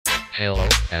Hello,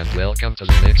 and welcome to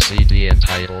the mix CD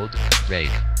entitled Reggae.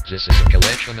 This is a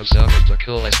collection of some of the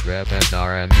coolest rap and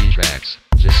R&B tracks.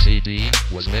 This CD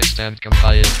was mixed and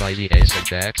compiled by the Ace of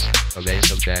Jacks of Ace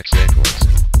of Jacks Records.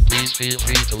 Please feel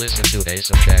free to listen to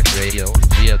Ace of Jacks Radio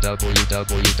via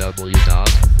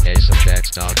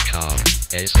www.aceofjacks.com, aceofjacks.com,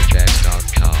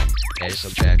 aceofjacks.com,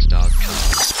 aceofjacks.com.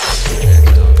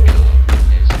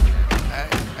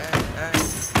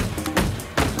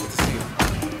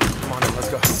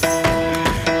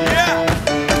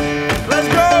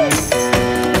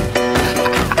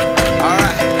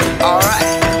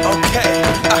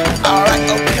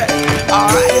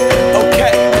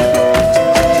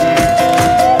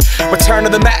 Return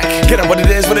to the Mac. Get up what it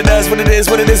is, what it does, what it is,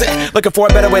 what it isn't. Looking for a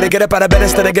better way to get up out of bed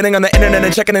instead of getting on the internet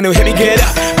and checking a new hit. Me get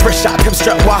up, first shot, come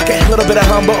strut walking. A little bit of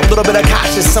humble, a little bit of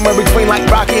cautious. Somewhere between like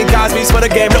Rocky and Cosby's for the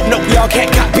game. Nope, nope, y'all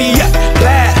can't copy yet.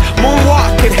 Glad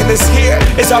moonwalking, and this here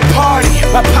is our party.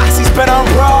 My posse's been on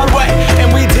Broadway,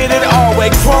 and we did it all way.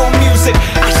 Chrome music,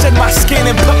 I shed my skin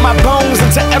and put my bones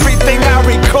into everything I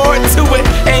record to it.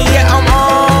 And yeah, I'm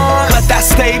on. Let that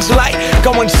stage light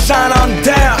go and shine on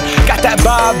down. Got that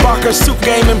Bob Barker suit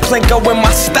game and Plinko in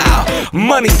my style.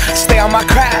 Money, stay on my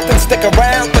craft and stick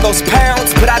around for those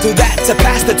pounds. But I do that to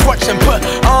pass the torch and put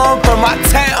on for my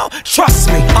town.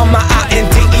 Trust me, on my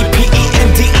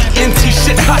INDEPENDENT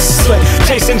shit hustling.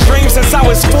 Chasing dreams since I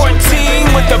was 14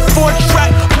 with the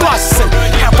 4-track bustin'.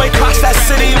 Halfway across that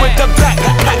city with the back.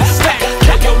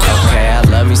 Okay, I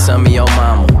love me some of your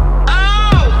mama.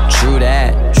 True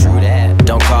that, true that.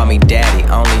 Don't call me daddy,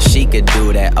 only she could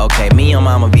do that. Okay, me and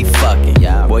mama be fucking.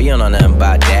 Boy, you don't know nothing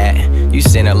about that. You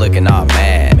sitting there looking all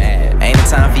mad. Ain't no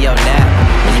time for your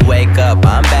nap. When you wake up,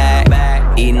 I'm back.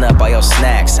 Eating up all your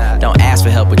snacks. Don't ask for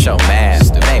help with your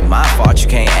math. It ain't my fault you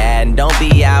can't add. And don't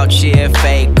be out here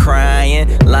fake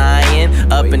crying,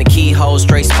 lying. Up in the keyhole,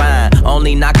 straight spine.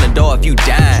 Only knock the door if you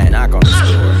dying. Knock on the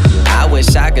door. I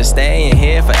wish I could stay in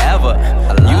here forever.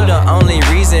 You the only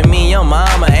reason me and your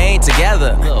mama ain't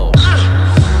together.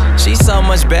 She's so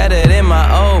much better than my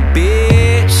old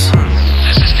bitch.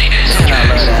 Man, I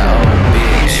love that old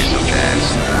bitch.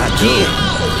 I get it.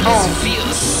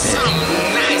 Feels so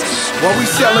nice. What we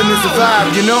selling is a vibe,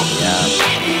 you know?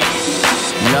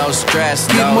 Yeah. No stress,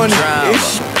 no money, drama.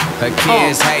 Her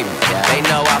kids hate me. They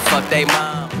know I fuck they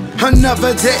mom.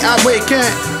 Another day I wake in,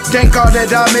 thank God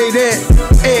that I made it.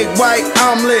 Egg white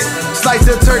omelet, slice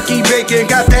of turkey bacon,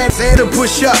 got that head to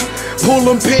push up. Pull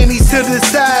them pennies to the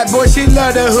side, boy, she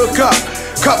love to hook up.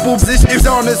 Couple positions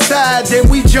on the side, then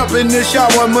we jump in the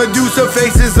shower. Medusa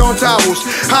faces on towels.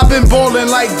 I've been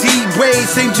ballin' like D-Wade,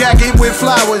 same jacket with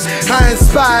flowers. I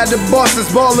inspired the bosses,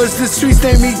 ballers, the streets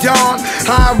name me Dawn.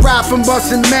 I ride from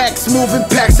bustin' Max, moving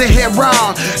packs of hair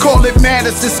round. Call it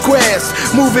Madison Squares,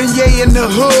 moving yay in the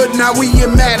hood, now we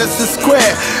in Madison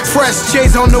Square. Fresh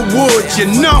J's on the wood, you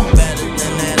know.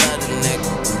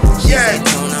 Yeah.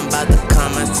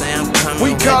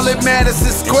 We call it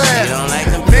Madison Square.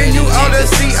 Man, you ought to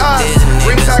see us.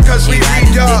 Ringside cause we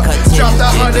redub. Drop the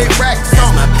 100 racks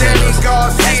on Danny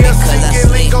Garcia.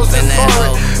 Speaking lingos and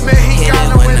foreign. Man, he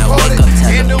got no important.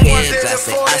 And the ones that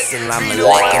afford it. My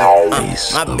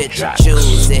bitch will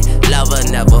choose it. Lover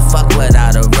never fuck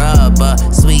without a rubber.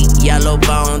 Sweet yellow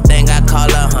bone thing, I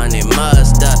call her honey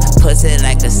mustard. Pussy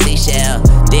like a seashell,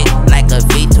 dick like a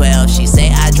V12. She say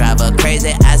I drive her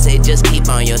crazy. I say just keep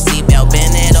on your seatbelt.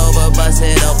 Bend it over, bust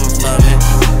it open for me.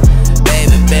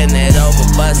 Baby, bend it over,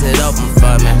 bust it open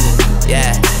for me.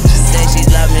 Yeah, she say she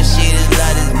love me, she just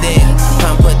love this dick.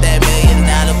 Come put that $1 million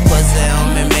pussy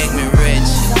on me, make me rich.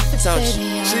 Don't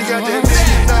you? She got that $1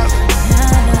 million.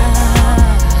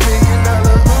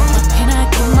 Can I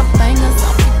get my fingers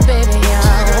on you, baby?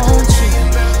 I want you.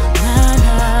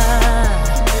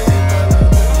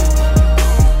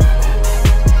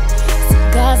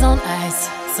 Cigars on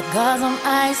ice, cigars on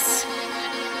ice.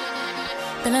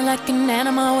 Feeling like an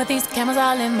animal with these cameras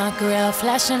all in my grill.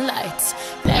 Flashing lights,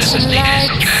 flashing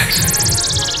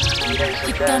lights.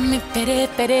 You got me pity,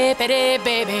 pity, pity,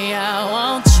 baby, I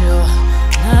want you.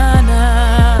 Nah,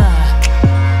 nah.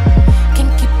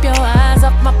 Can't keep your eyes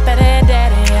off my petty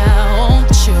daddy, I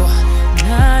want you.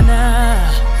 Nah,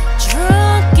 nah.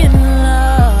 Drunk in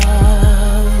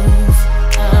love,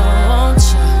 I want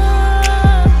you.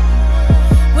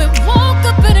 We woke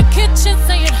up in the kitchen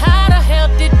saying how the hell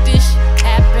did this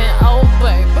happen, oh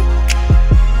baby.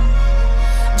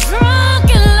 Drunk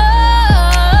in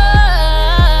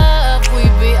love, we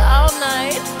be all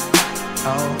night.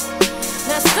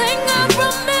 Last thing I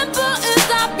remember is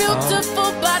our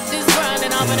beautiful bodies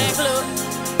grinding off in that club.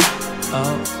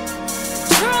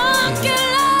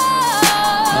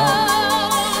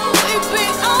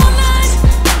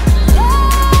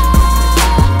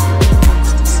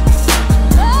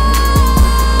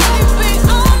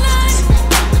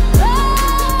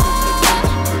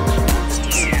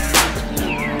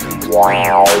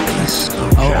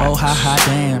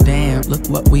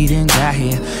 even got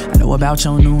here. I know about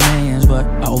your new mans, but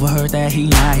I overheard that he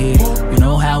not here. You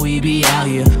know how we be out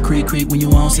here. Creep when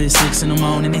you on 6 in the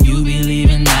morning and you be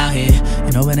leaving out here.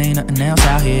 You know it ain't nothing else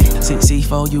out here.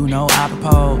 6C4, you know I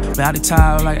propose. Body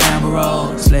tired like Amber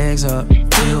Rose. Legs up,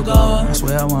 field goal. I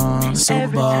swear I won the Super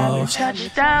Bowl.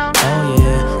 Oh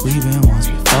yeah, we've been once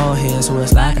before here, so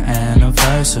it's like an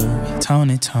anniversary.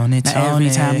 Tony. Now every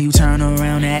time you turn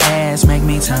around that ass, make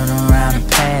me turn around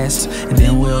and pass, and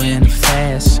then we'll end the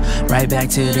fast. Right back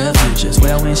to the future.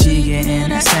 Well, when she get in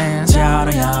that stance, y'all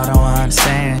don't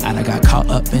understand. I done got caught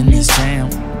up in this jam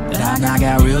that I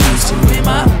got real used to with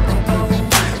my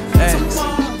ex.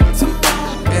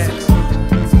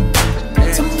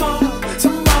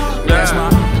 That's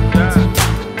my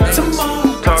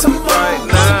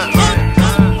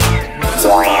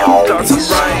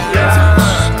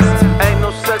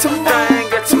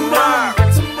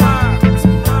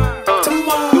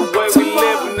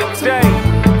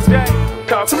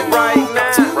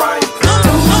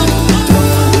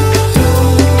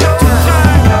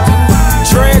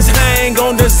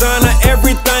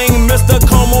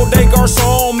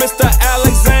Garçon, Mr.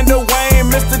 Alexander Wayne,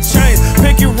 Mr. Chains,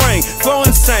 pick your ring, flow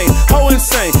insane, ho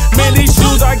insane. Man, these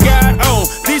shoes I got on,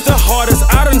 these the hardest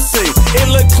I done seen. It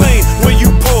look clean when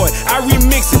you pour it, I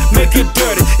remix it, make it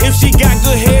dirty. If she got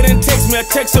good head and text me, I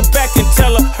text her back and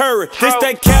tell her hurry. This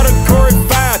that category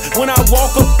 5, when I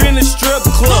walk up in the strip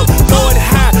club, throw it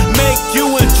high, make you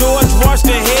and George wash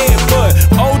their head. But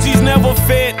OGs never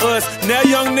fed us, now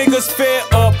young niggas fed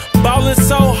up, ballin'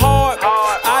 so hard,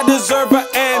 I deserve an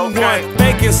and one.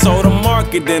 Baking soda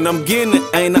market, and I'm getting it,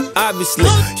 ain't I? Obviously,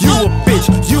 you a bitch,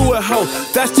 you a hoe,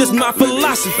 that's just my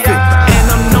philosophy. And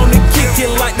I'm known to kick it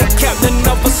like the captain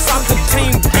of a soccer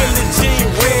team. Billie Jean,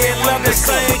 red love the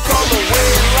same color,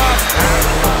 red lobster.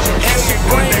 And we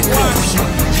brainwash,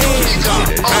 hands up.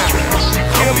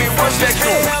 Kill me, what's that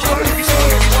cool?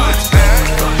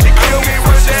 Kill me,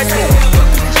 what's that cool?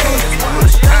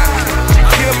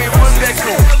 Kill me, what's that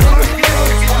cool?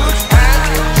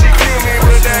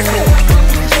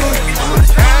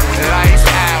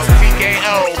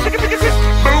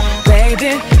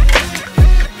 Baby,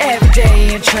 every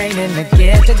day you're training to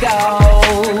get the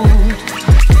gold.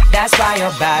 That's why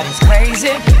your body's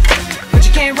crazy, but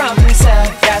you can't run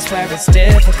yourself, that's where it's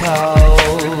difficult.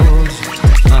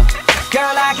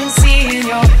 Girl, I can see in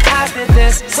your eyes that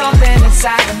there's something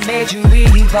inside that made you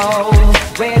evil.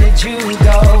 Where did you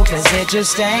go? Cause it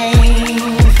just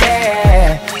ain't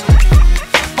fair.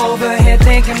 Over here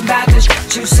thinking about the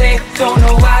shit you say, don't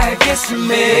know why it gets to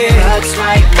me. Cuts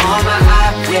right on my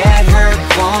eye, yeah, it hurt,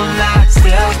 won't lie.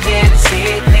 Still can't see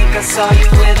it, think I saw you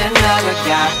with another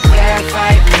guy. Yeah,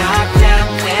 fight, knocked down,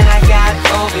 then I got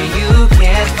over you.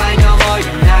 Can't fight no more, you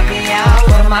knock me out.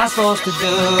 What am I supposed to do?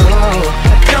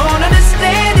 I don't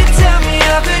understand it, tell me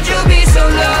how could you be so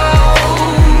low?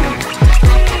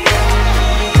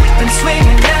 Been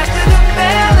swinging after the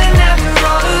bell and after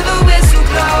all of the whistle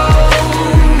blows.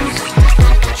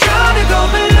 Go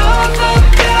below the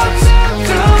belt,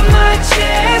 through my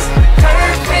chest,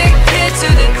 perfect hit to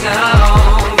the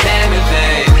town. Damn it,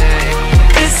 babe,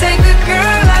 this ain't the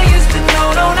girl I used to know,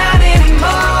 no, not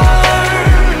anymore.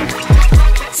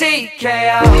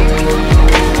 TKO,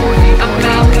 I'm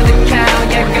out for the count,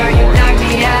 yeah, girl, you knock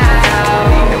me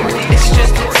out. It's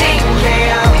just a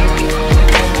TKO,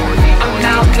 I'm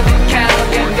out for the count,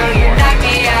 yeah, girl, you knock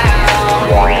me out.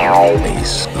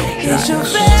 It's your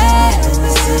best.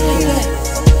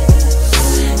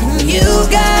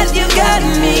 You got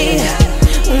me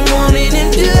wanting to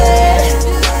do it.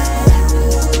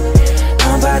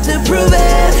 I'm about to prove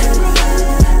it.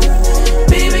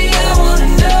 Baby, I wanna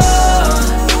know,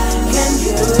 can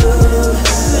you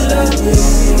love me?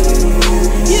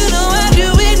 You know I'd do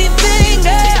anything,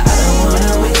 girl. I don't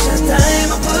wanna waste your time.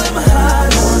 I put my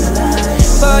heart on the line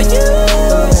for you.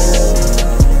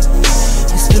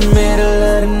 It's the middle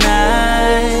of the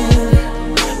night,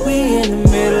 we in the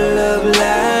middle of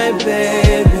life,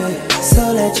 baby. So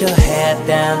let your head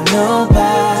down,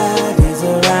 nobody's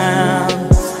around.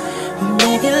 We're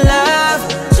making love,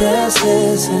 just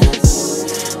listen.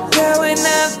 Girl, when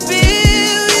I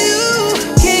feel you,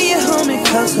 can you hold me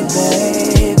closer,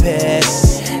 baby?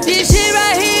 This shit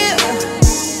right here,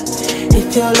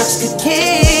 if your looks could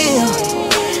kill,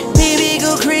 baby,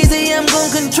 go crazy, I'm gon'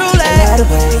 control it. I love the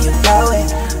way you throw it,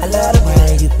 I love the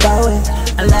way you throw it,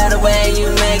 I love the way you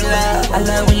make love, I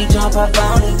love when you jump up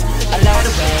on it, I love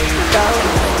the way you throw it,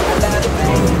 I love the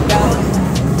way you throw it.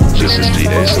 This is the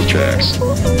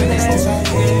Dancehall.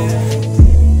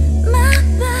 My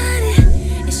body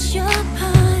is your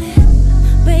party,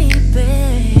 baby.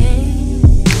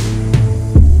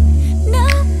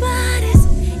 Nobody's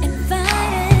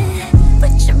invited.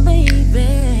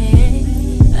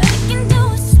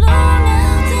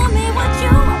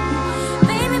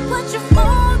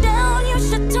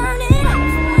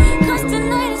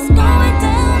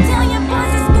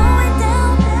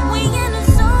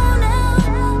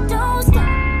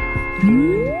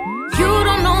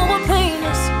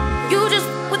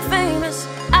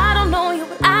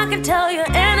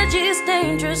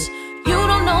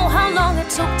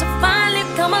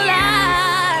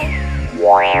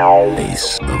 Don't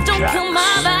kill my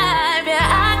vibe, yeah,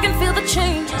 I can feel the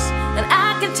changes, and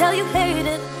I can tell you hate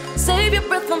it. Save your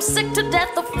breath, I'm sick to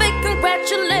death of fake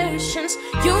congratulations.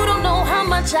 You don't know how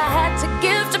much I had to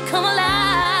give to come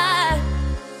alive.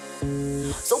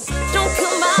 So don't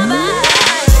kill my vibe.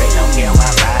 Straight don't kill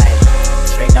my vibe.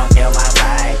 Straight don't kill my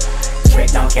vibe.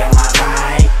 Straight don't kill my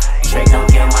vibe. Straight don't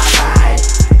kill my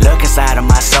vibe. Look inside of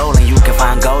my soul and you can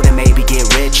find gold and maybe get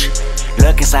rich.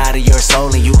 Look inside of your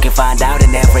soul and you can find out it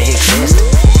never exists.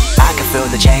 I can feel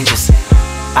the changes.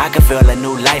 I can feel a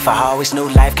new life. I always knew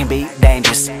life can be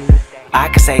dangerous. I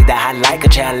can say that I like a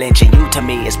challenge and you to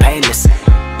me is painless.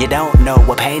 You don't know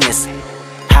what pain is.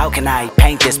 How can I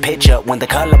paint this picture when the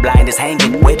colorblind is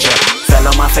hanging with you? Fell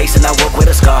on my face and I woke with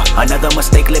a scar. Another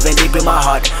mistake living deep in my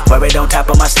heart. Wear it on top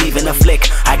of my sleeve in a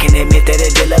flick. I can admit that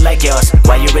it did look like yours.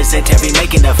 Why you resent every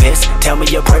making of his? Tell me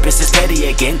your purpose is petty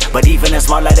again. But even a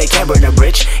small light, they can burn a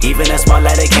bridge. Even a small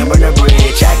light, they can burn a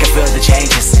bridge. I can feel the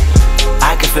changes.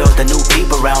 I can feel the new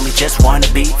people around me just wanna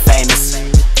be famous.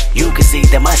 You can see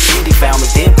that my city found me,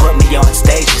 then put me on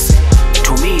stages.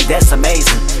 To me, that's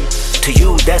amazing. To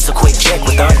you, that's a quick check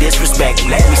with all disrespect.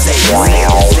 Let me say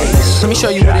this. Let me show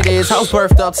you what it is. I was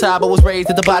birthed up top, but was raised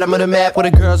at the bottom of the map, where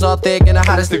the girls all thick and the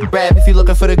hottest the rap. If you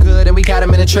looking for the good, and we got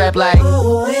them in a trap like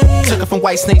took it from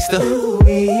white snakes to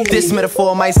this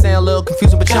metaphor might sound a little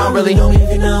confusing, but y'all really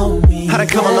how to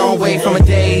come a long way from a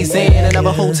day's in and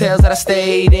other hotels that I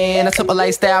stayed in. I took my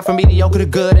lifestyle from mediocre to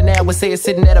good, and now would say it's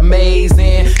sitting at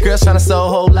amazing. Girls trying to sell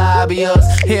whole lobby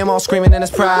us. Hear them all screaming and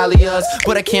it's probably us.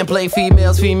 But I can't blame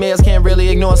females. Females can't really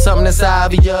ignore something that's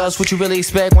obvious. What you really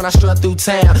expect when I strut through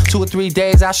town? 2 or 3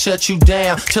 days I shut you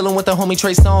down. Chillin' with the homie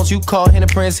Trey Songz, you call him the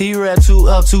prince. He rap 2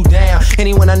 up, 2 down.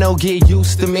 Anyone I know get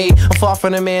used to me. I'm far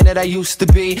from the man that I used to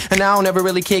be, and I don't ever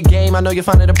really kick game. I know you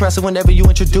find it impressive whenever you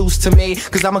introduce to me,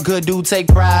 cause I'm a good dude, take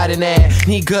pride in that.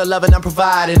 Need good loving, I'm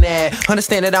providing that.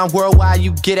 Understand that I'm worldwide,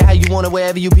 you get it how you want it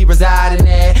wherever you be residing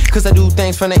at. Cause I do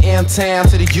things from the M-Town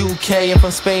to the UK, and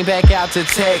from Spain back out to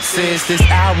Texas. This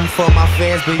album for my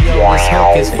fans, but yo, this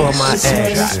hook is for my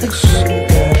ex.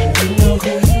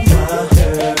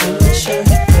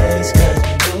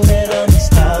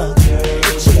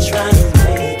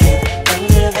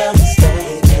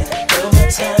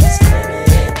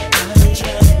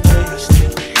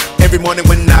 Every morning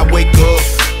when I wake up,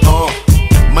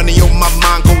 money on my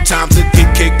mind, go time to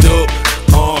get kicked up.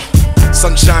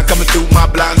 Sunshine coming through my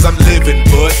blinds, I'm living,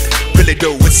 but really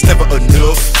though it's never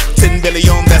enough. 10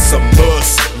 billion, that's a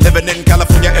must. Living in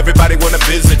California, everybody wanna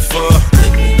visit for.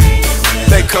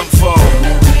 They come from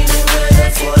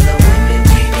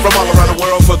all around the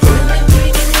world for the.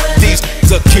 These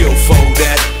a kill for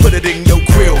that. Put it in your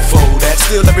grill for that.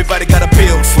 Still everybody got a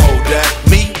bill for that.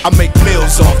 Me, I make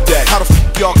meals off that. How the f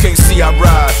y'all can't see I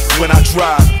ride when I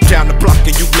drive down the block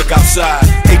and you look outside?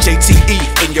 H-A-T-E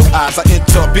in your eyes. I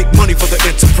enter big money for the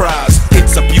enterprise.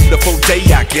 It's a beautiful day,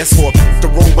 I guess, for the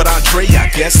road with Andre,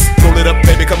 I guess. Roll it up,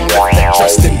 baby, come on, let that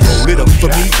trust and roll it up for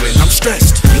me when I'm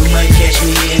stressed. You might catch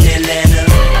me in Atlanta,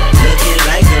 looking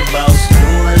like a boss.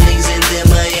 New Orleans and then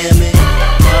Miami,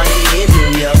 party in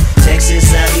New York.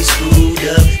 Texas, I be screwed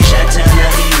up. Chi-town, I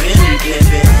be really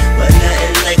pimpin', but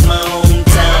nothing like my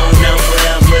hometown. Now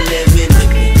forever living.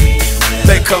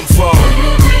 They come from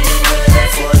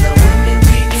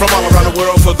all around the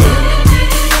world for the.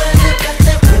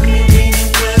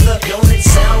 Don't it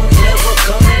sound clever,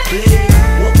 coming big?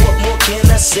 What more can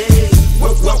I say?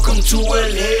 Welcome to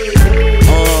LA.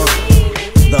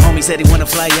 The homie said he wanna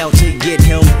fly out to get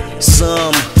him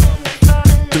some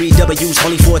 3 W's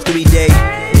only for a 3-day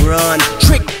run.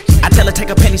 Trick, I tell her take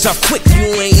her pennies off quick.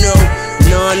 You ain't know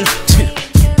none.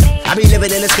 I be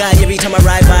living in the sky every time I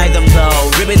ride by them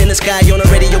though. Ribbon in the sky on the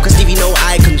radio cause Stevie know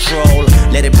I control.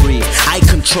 Let it breathe, I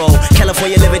control.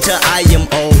 California living till I am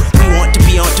old. We want to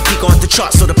be on to peak on the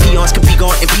charts so the peons can be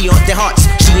gone and pee on their hearts.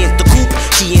 She ain't the coupe,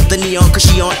 she ain't the neon cause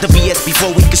she on the BS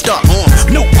before we can start on.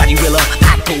 Nobody will her,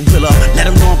 I go will her.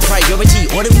 Let them know I'm priority,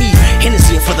 order me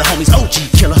Hennessy for the homies,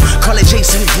 OG killer. Call it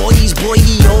Jason, boy he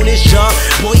on his job.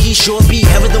 Boy he sure be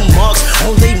having the marks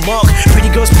on they mark. Pretty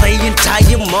girls playing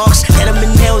tire marks. Let them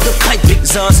inhale the pipe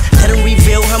exhaust. Let them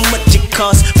reveal how much it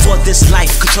costs for this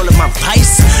life. Controlling my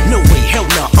vice? No way, hell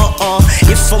no,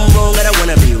 If I'm wrong, I don't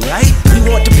wanna be right. We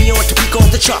want to be on to peak on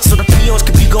the charts so the peons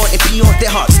can be gone and pee on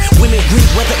their hearts. Women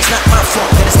grieve whether it's not my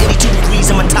fault that it's 82 degrees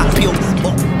in my top field.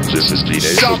 This is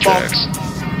DJ Jax.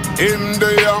 In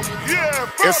the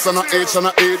S and a H and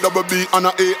a A double B and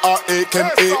a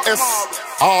A-R-A-K-A-S.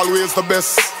 Always the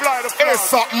best.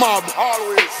 A$AP mob.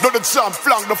 Always. Do the jump,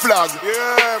 flag the flag.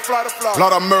 Yeah, fly the flag.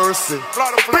 Lot of mercy.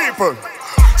 People.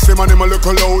 Say my name a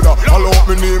little louder. All out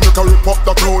me name, make a rip up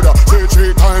the crowd. Say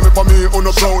 3 times if I me on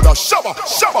the crowd. Shabba,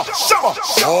 shabba, shabba.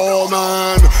 Oh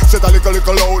man, say that little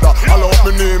louder. All out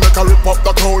me name, make a rip up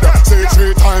the crowd. Say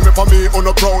 3 times if I me on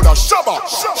the crowd. Shabba,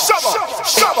 shabba,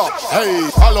 shabba. Hey,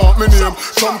 all out me name,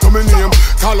 come to me name,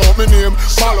 call out me name,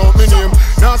 call out me name.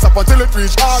 Now stop until it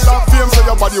reach all of fame. Say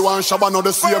your body want shabba, not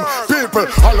the same. People,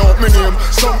 all out me name,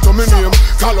 come to me name,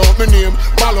 call out me name,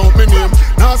 call out me name.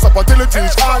 Now stop until it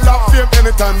reach all of fame.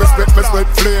 Anytime me spit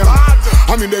flame.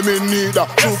 I mean them in need a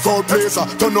true crowd placer,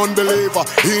 turn unbeliever,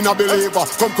 in a believer.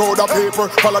 Come crowd a paper,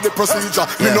 follow the procedure.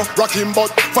 Me no rock him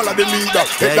but follow the leader.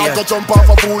 Head dog go jump off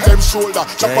a fool them shoulder,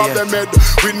 chop off them head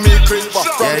with me craver.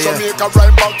 From Jamaica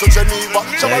right back to Geneva.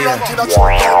 Shabba ranking a true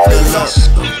crowd placer.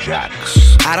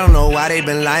 I don't know why they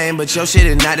been lying, but your shit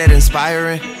is not that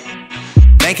inspiring.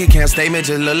 Bank account statement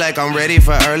just look like I'm ready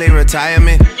for early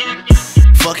retirement.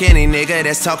 Fuck any nigga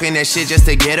that's talking that shit just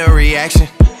to get a reaction.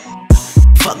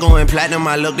 Fuck going platinum,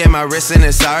 I looked at my wrist and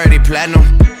it's already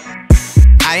platinum.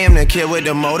 I am the kid with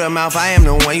the motor mouth, I am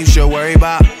the one you should worry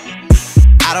about.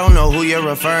 I don't know who you're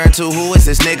referring to, who is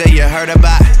this nigga you heard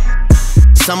about?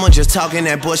 Someone just talking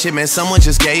that bullshit, man, someone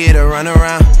just gave you the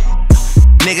runaround.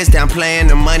 Niggas down playing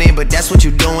the money, but that's what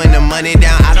you doing, the money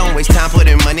down. I don't waste time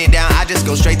putting money down, I just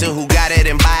go straight to who got it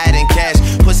and buy it in cash.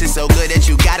 Pussy so good that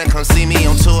you gotta come see me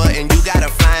on tour and you gotta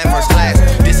fly in first class.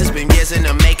 This has been years in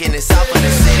the making, it's out for the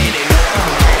city, they know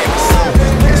I'm ready for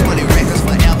something. Cash money records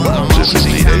forever, I'm always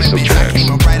trying to be, I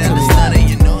came up right out the stunner,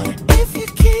 you know it. If you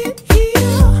can't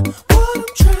hear what I'm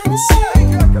trying to say,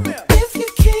 if you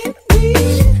can't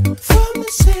read from the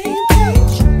same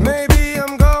page, maybe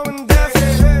I'm going deaf,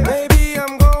 maybe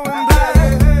I'm going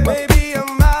blind, maybe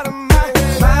I'm out of my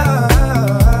mind.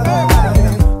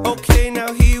 Okay,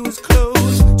 now he was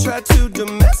close, tried to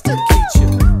domesticate you,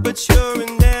 but you're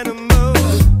an animal,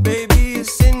 baby,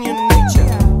 it's in your nature.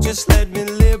 Just let me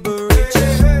liberate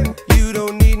you. You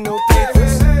don't need no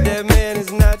papers, that man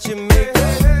is not your maker,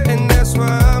 and that's why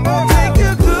I'm gonna make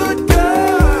a good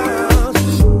girl.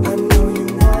 I know you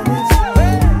want it, I know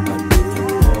you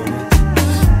want it,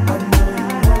 I know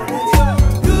you want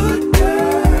it. Good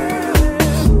girl,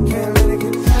 can't let it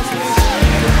get past me.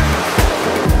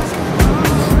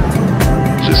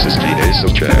 This is the Ace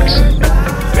of Jacks.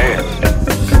 Dance,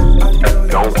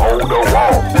 don't hold the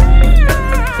wall.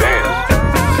 Dance,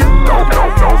 don't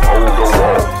hold the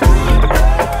wall.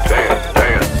 Dance,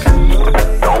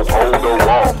 don't hold the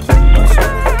wall.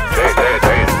 Dance,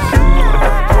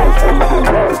 don't hold the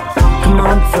wall. Come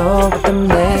on the floor with them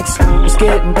legs. Just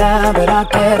getting down, but I'll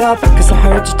get up, cause I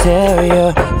heard you tell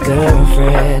your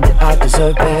girlfriend that I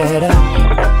deserve better.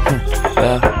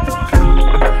 Well,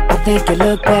 I think you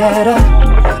look better,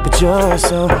 but you're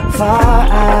so far,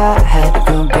 I had to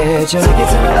come get you. Take it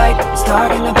to the light, it's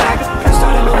dark in the back. You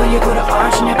started moving, you put an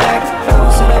arch in your back.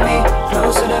 Closer to me,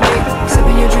 closer to me.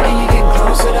 Sipping your drink, you're getting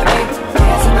closer to me.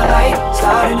 Dance in the light,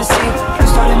 starting to see. You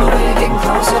started moving, you're getting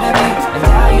closer to me, and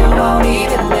now you won't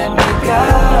even let me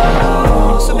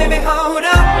go. So baby, hold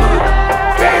up.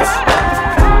 Dance,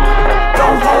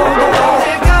 don't hold the wall.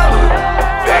 Let go.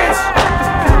 Dance,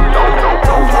 don't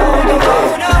hold the wall.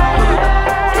 Hold up.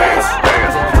 Dance,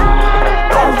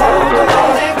 don't hold the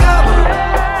wall. Let go.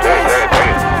 Dance,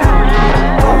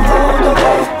 don't hold the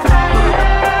wall.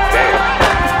 Dance,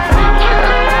 don't hold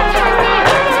the wall.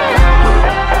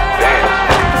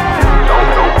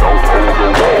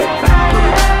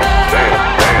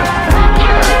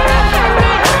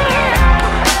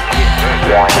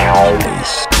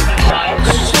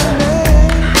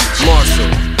 Marshall.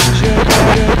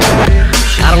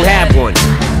 I don't have one.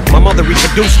 My mother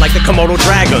reproduced like the Komodo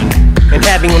dragon, and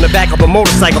had me on the back of a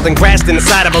motorcycle, then crashed in the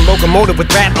side of a locomotive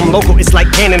with rap. I'm local, it's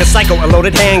like canning a psycho, a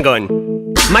loaded handgun.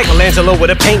 Michelangelo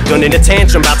with a paint gun in a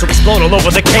tantrum, about to explode all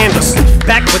over the canvas.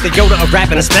 Back with the Yoda of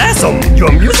rap and a spasm.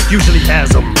 Your music usually has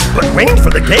them, but waiting for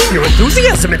the game, your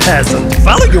enthusiasm it hasn't.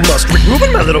 Follow you must, Rick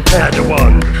Rubin, my little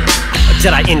Padawan. A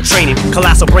Jedi in training,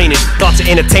 colossal braining. Thoughts are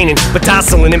entertaining, but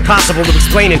docile and impossible to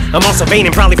explaining. I'm also vain,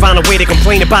 probably find a way to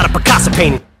complain about a Picasso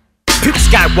painting. Puke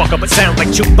Skywalker, but sound like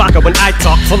Chewbacca when I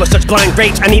talk. Full of such blind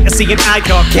rage, I need to see an eye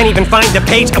dog. Can't even find the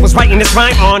page I was writing this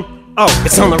rhyme on. Oh,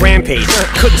 it's on the rampage.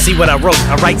 Couldn't see what I wrote,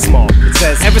 I write small. It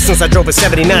says, ever since I drove a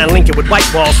 79 Lincoln with white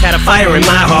walls, had a fire in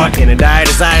my heart, and a dire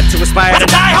desire to aspire to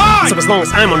die hard. So as long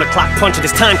as I'm on the clock, punching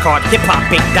this time card, hip-hop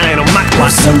ain't dying on my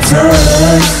clock.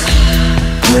 Sometimes,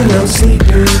 when I'm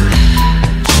sleeping,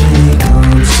 she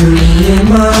comes to me in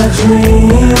my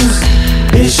dreams.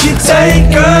 Is she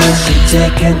taken? She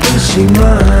taken, is she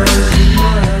mine?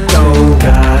 Don't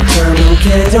got time, don't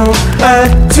care, don't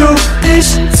have to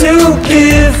dish to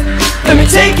give. Let me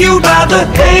take you by the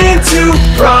hand to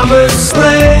promised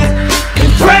land.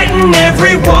 and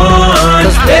everyone.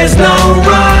 Cause there's no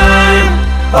rhyme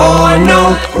or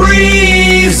no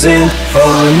reason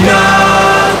for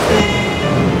nothing.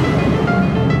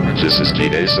 This is the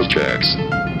Ace of Jacks.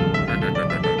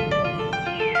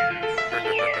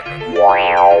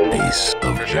 Ace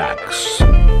of Jacks.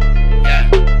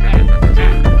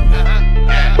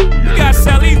 You gotta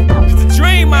sell these. It's a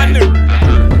dream, my nigga.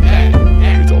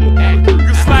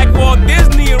 It's like Walt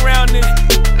Disney around this.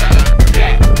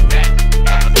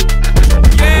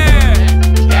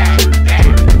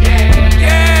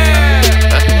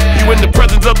 You in the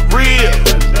presence of the real.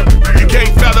 You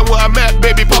can't fathom where I'm at,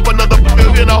 baby. Pop another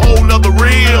pill in a whole nother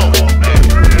reel.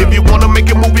 If you wanna make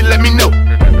a movie, let me know.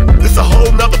 This a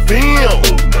whole nother film.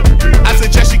 I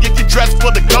suggest you get your dress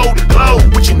for the Golden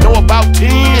Globe. What you know about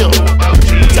Tim?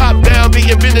 Top down, the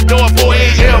Aventador, 4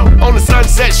 a.m. on the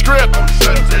Sunset Strip.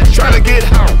 Trying to get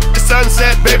home. The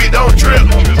sunset, baby, don't trip.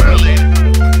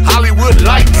 Hollywood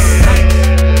lights,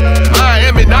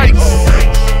 Miami nights.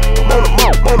 I'm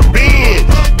on a binge.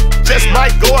 Just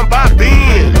might go and buy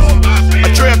Benz. A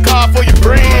trail car for your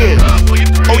friends.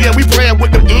 Oh yeah, we playing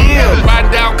with them ends.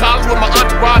 Riding down college with my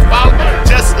entourage follow.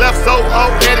 Just left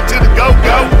Soho, headed to the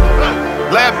go-go.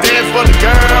 Lap dance for the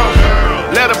girls.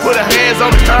 Let her put her hands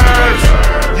on the curves.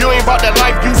 You ain't about that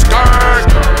life, you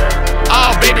scared.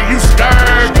 Oh baby, you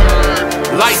scared.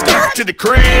 Lights to the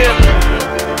crib.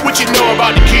 What you know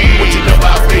about the kids? What you know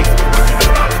about me?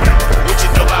 What you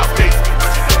know about me?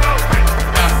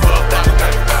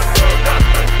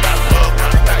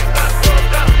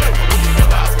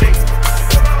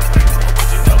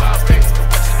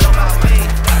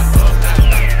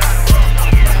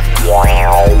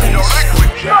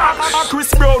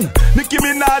 Chris Brown, Nicki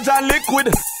Minaj and Liquid.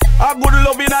 A good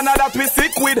loving and another twist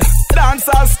liquid.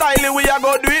 Dancehall style, we a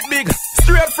go do it big.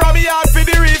 Straight from yard for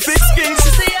the refix king. She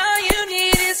say all you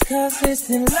need is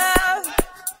consistent love.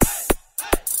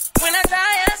 When I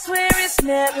die, I swear it's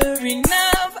never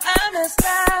enough. I must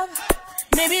stop.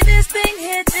 Maybe this thing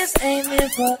here just ain't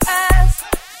meant for us.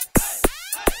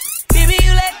 Baby,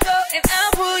 you let go and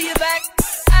I'll pull you back.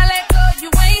 I let go, you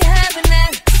ain't having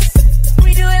that.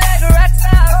 We do it like a rock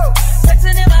star.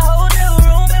 Flexing in my whole new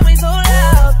room and we so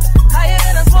loud. Higher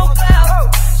than a smoke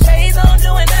cloud. Shades on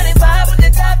doing 95 with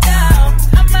the top down.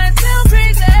 I might sound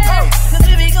crazy, cause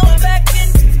we be going back in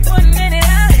 1 minute.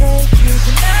 I hate you,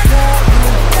 but I love you.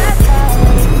 That's how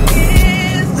it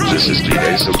is. This is the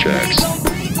Ace of Jacks.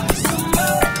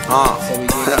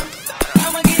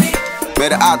 May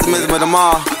the optimism of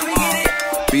tomorrow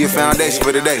be your foundation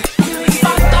for today.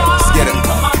 Let's get it.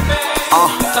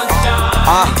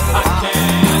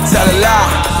 Tell a lie.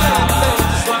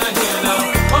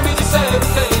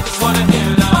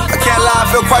 I can't lie, I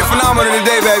feel quite phenomenal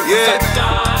today, baby.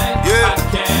 Yeah.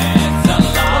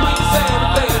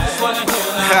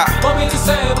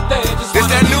 It's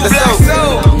that new black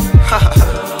soul.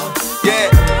 Yeah,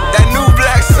 that new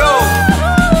black soul.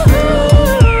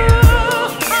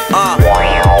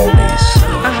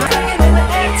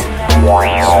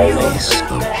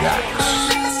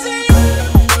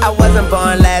 I wasn't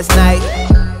born last night.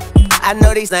 I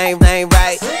know these names ain't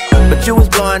right, but you was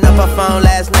blowing up her phone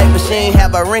last night, but she ain't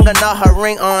have a ring or not her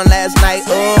ring on last night.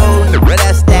 Ooh, but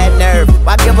that's that nerve.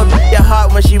 Why give a bitch your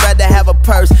heart when she rather have a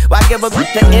purse? Why give a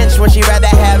bitch an inch when she rather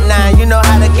have 9? You know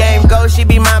how the game goes. She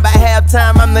be mine by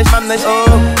halftime. I'm the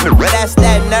ooh, but that's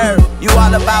that nerve. You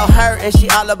all about her and she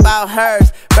all about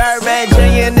hers. Birdman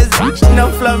Jr. and this bitch,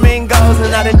 no flamingos,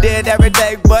 and I done did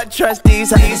everything but trust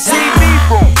these. You see me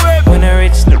when I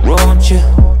reach the road, you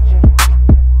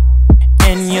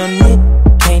and your knit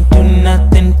can't do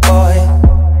nothing for you.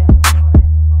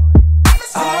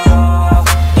 Oh,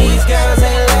 these girls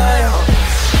ain't loyal.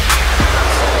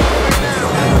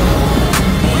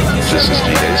 This is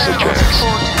the Ace of Jacks.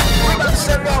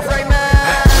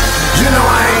 You know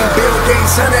I ain't Bill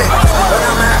Gates, honey, but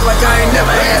I'm act like I ain't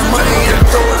never had money and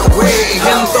throw it away,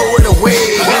 and throw it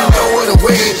away, and throw it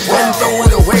away, and throw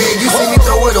it away. You see me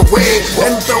throw it away,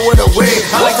 and throw it away.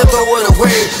 I like to throw it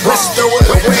away, let's throw it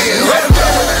away.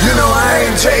 You know I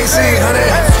ain't Jay-Z, honey,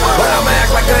 but I'm act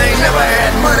like I ain't never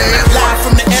had money. Live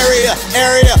from the area,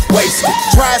 wasted.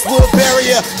 Tribeswood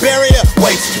barrier,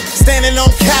 wasted. Standing on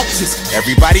couches,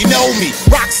 everybody know me.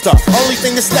 Rockstar, only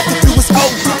thing that's left to do is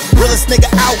OD. Realest nigga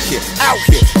out here.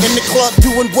 In the club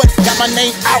doing what? Got my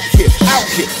name out here.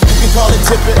 You can call it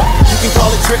tipping, you can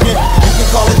call it tricking, you can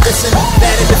call it this and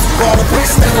that. And if you call it big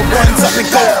nigga runs up and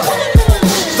go.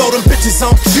 Throw them bitches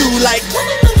on cue like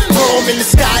throw them in the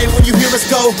sky when you hear us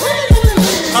go.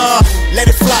 Let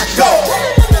it fly, go.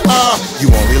 You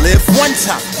only live one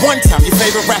time. Your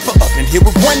favorite rapper up in here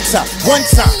with one time.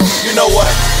 You know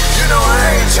what? You know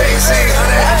I ain't chasing,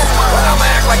 honey, but I'ma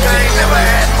act like I ain't never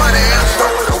had money. I'm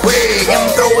throwing away, I'm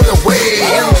throwing away,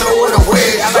 I'm throwing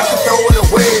away. I like to throw it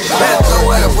away, man,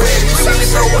 throw it away. You see me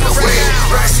throwing away,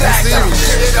 right stacked up,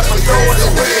 get it up and throw it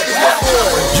away.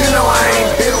 You know I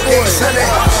ain't Bill Gates, honey,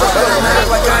 but I'ma act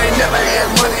like I ain't never had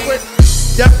money.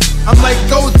 Yep, I'm like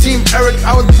Gold Team Eric.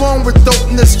 I was born with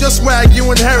dopeness, just swag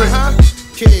you inherit.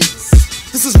 Kids,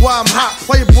 this is why I'm hot.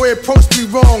 Playboy approached me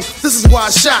wrong. This is why I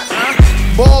shot.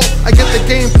 Ball, I get the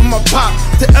game from my pop.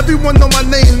 To everyone know my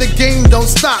name, the game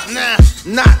don't stop. Nah,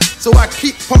 not. So I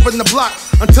keep pumping the block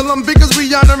until I'm big as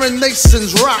Rihanna and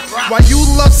Nations rock. While you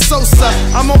love Sosa,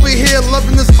 I'm over here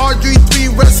loving this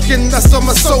RG3 Redskin that's on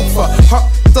my sofa.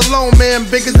 Alone, man,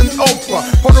 bigger than Oprah.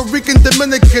 Puerto Rican,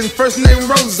 Dominican, first name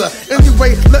Rosa.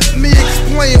 Anyway, let me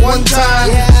explain one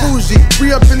time. Bougie,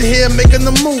 we up in here making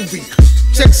a movie.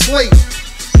 Check slate,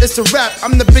 it's a rap.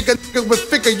 I'm the bigger nigga with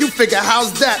figure. You figure,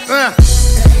 how's that?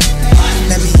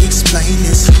 Let me explain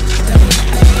this. Let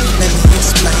me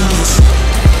explain this.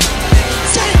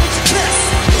 Say it with your chest.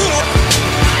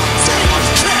 Say it with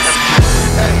your chest.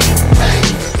 Hey,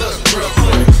 look real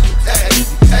quick. Hey,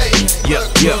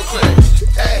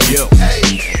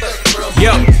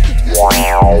 Yo.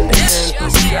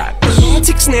 The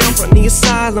lunatics now run the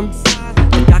asylum.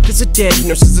 The doctors are dead,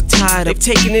 nurses are tired. They've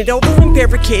taken it over and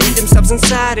barricaded themselves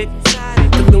inside it.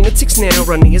 The lunatics now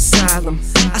run the asylum.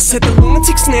 I said the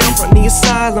lunatics now run the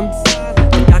asylum.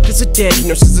 The doctors are dead,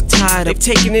 nurses are tired. They've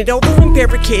taken it over and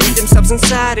barricaded themselves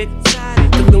inside it.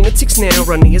 The lunatics now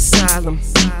run the asylum.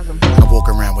 I walk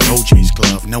around with OJ's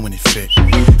glove, knowing it fit.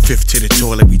 Fifth to the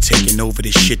toilet, we taking over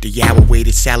this shit. The hour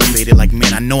waited, salivated like,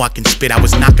 man, I know I can spit. I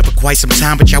was knocking for quite some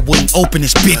time, but y'all wouldn't open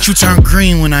this bitch. You turned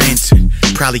green when I entered.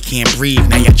 Probably can't breathe,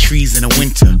 now y'all trees in the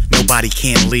winter. Nobody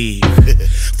can leave.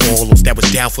 For all those that was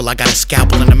doubtful, I got a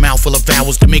scalpel and a mouthful of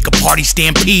vowels to make a party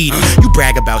stampede. You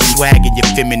brag about swag and your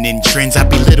feminine trends. I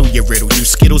belittle your riddle, you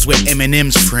Skittles with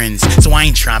Eminem's friends. So I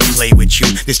ain't trying to play with you.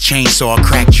 This chainsaw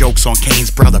crack jokes on Kane's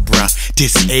brother, bruh.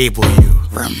 Disable you.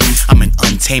 I'm an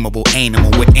untamable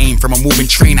animal with aim from a moving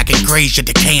train. I can graze your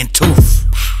decaying tooth.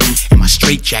 And my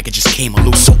straight jacket just came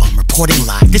loose, so I'm reporting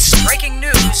live. This is breaking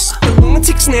news. The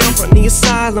lunatics now run the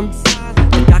asylum.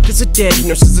 The doctors are dead,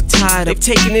 nurses are tired. They've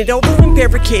taken it over and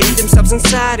barricaded themselves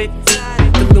inside it.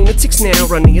 The lunatics now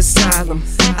run the asylum.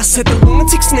 I said the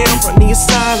lunatics now run the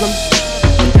asylum.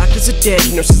 The doctors are dead,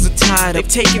 nurses are tired. They've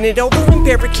taken it over and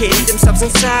barricaded themselves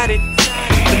inside it.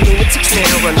 The lunatics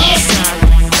now run the asylum.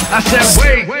 I said,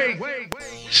 wait,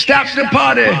 stop the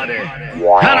party. I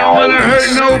don't wanna hurt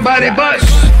nobody but.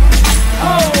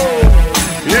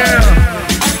 Yeah.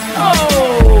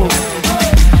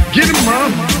 Get him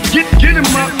up, get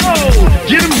him up.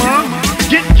 Get him up,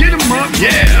 get him up.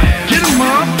 Yeah. Get him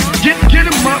up, get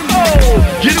him up.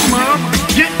 Get him up,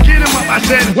 get him up. I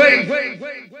said, wait,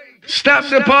 stop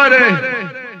the party.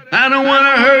 I don't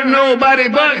wanna hurt nobody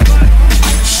but.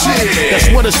 Shit, that's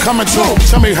what it's coming to.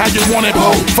 Tell me how you want it,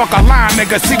 ho. Fuck a line,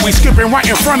 nigga. See, we skipping right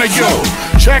in front of you.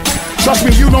 Check. Trust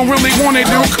me, you don't really want it,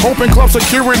 Duke. Open club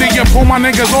security and pull my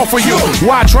niggas off of you.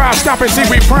 Why try stop and see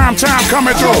we prime time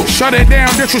coming through? Shut it down,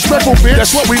 disrespectful bitch.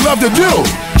 That's what we love to do.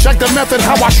 Check the method,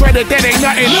 how I shred it, that ain't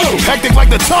nothing new. Hectic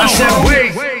like the tunnel. I said,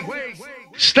 wait,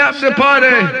 stop the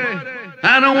party.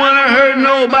 I don't wanna hurt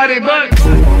nobody but.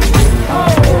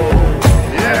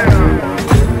 Yeah.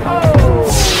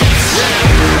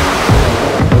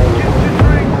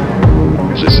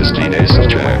 This is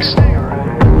Jamz.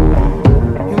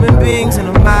 Human beings in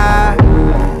a mob.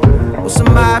 What's a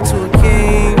mob to a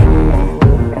king?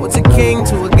 What's a king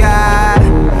to a god?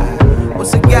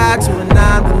 What's a god to a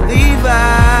non-believer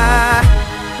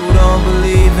who don't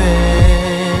believe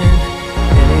in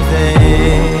anything?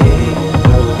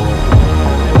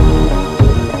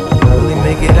 Will he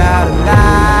make it out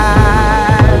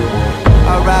alive?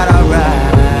 Alright.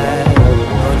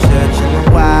 No church in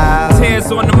the wild.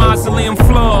 Tears on the mausoleum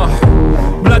floor,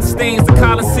 blood stains the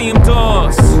Coliseum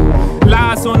doors,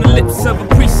 lies on the lips of a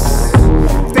priest.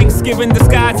 Thanksgiving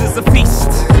disguised as a feast,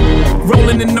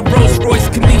 rolling in the Rolls Royce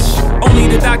Caniche. Only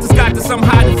the doctors got this, I'm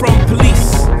hiding from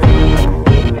police.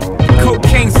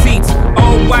 Cocaine seats,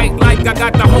 all white like I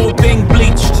got the whole thing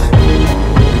bleached.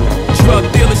 Drug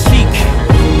dealer chic,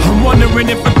 I'm wondering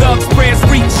if a thug's prayers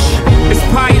reach. It's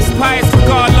pious, for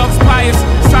God loves pious.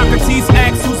 Socrates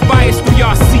asks who's biased, who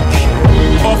y'all seek.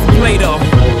 Off Plato,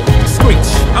 screech.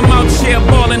 I'm out here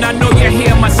ballin', I know you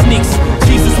hear my sneaks.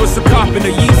 Jesus was a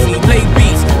carpenter, Yeezy, laid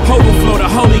beats. Overflow, the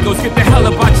Holy Ghost, get the hell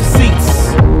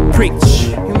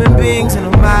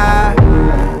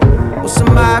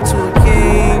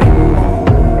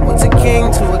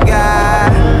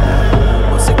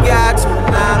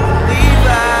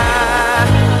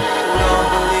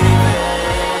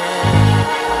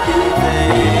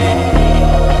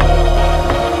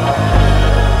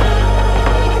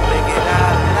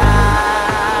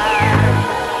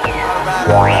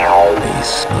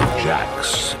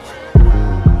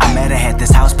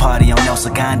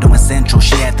condo in Central.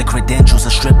 She had the credentials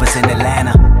of strippers in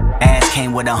Atlanta. Ass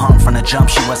came with a hump from the jump,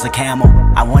 she was a camel.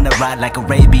 I wanna ride like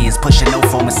Arabians, pushing no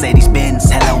for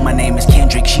Mercedes-Benz. Hello, my name is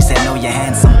Kendrick, she said no, you're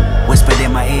handsome. Whispered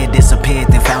in my ear, disappeared,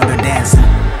 then found her dancing.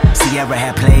 Sierra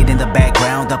had played in the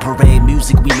background, the parade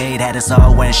music we made had us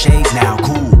all wearing shades now,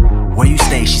 cool. Where you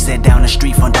stay? She said down the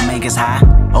street from Dominguez High.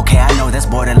 Okay, I know that's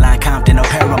borderline Compton or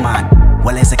Paramount.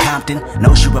 Well, is it Compton?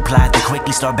 No, she replied to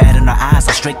quickly start batting her eyes.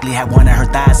 I strictly had one of her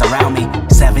thighs around me.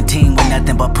 17 with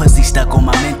nothing but pussy stuck on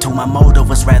my mental. My motive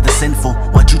was rather sinful.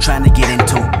 What you trying to get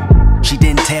into? She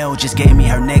didn't tell, just gave me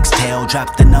her next tale.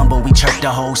 Dropped the number, we chirped the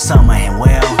whole summer, and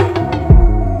well,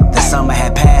 the summer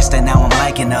had passed and now I'm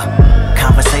liking her.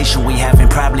 Conversation we having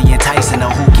probably enticing her.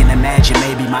 Who can imagine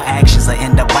maybe my actions will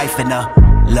end up wifing her?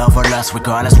 Love or lust,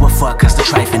 regardless what fuck us to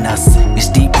trifling us. It's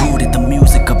deep rooted, the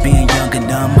music of being young and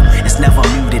dumb. It's never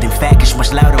muted, in fact it's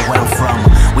much louder where I'm from.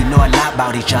 We know a lot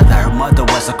about each other. Her mother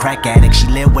was a crack addict. She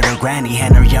lived with her granny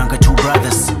and her younger two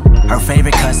brothers. Her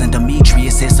favorite cousin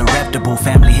Demetrius is a reputable.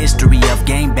 Family history of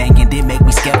game banging did make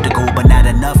me skeptical, but not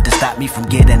enough to stop me from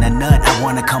getting a nut. I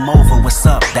wanna come over, what's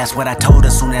up? That's what I told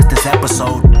her soon as this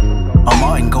episode of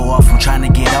Martin go off, I'm trying to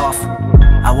get off.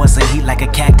 I wasn't heat like a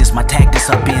cactus, my tactics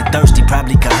of being thirsty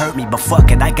probably could hurt me, but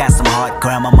fuck it, I got some heart.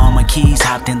 Grabbed my mama keys,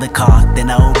 hopped in the car, then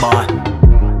the old bar.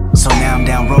 So now I'm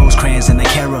down Rosecrans in the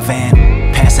caravan,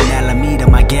 passing Alameda,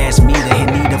 my gas meter hit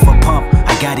need of a pump.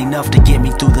 I got enough to get me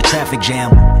through the traffic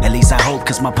jam. At least I hope,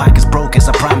 cause my pocket's broke as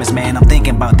I promise, man. I'm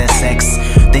thinking about that sex,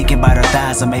 thinking about her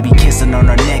thighs, or maybe kissing on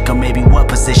her neck, or maybe what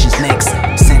position's next.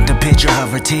 Sent a picture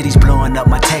of her titties blowing up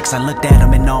my text. I looked at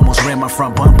them and almost ran my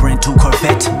front bumper into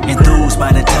Corvette. Enthused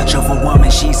by the touch of a woman,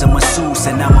 she's a masseuse,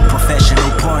 and I'm a professional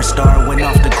porn star, went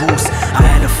off the goose. I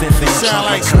had a fifth in the trunk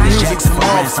like Curtis Jackson for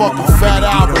ransom. I'm Fat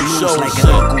Albert show like an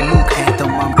Uncle Luke anthem.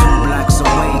 I'm 2 blocks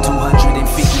away, 250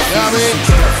 feet. Yeah, I mean,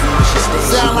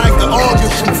 sound like the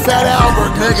August from Fat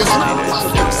Albert, niggas.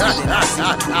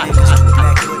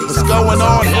 What's going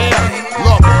on here?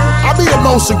 Look, I be the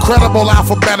most incredible,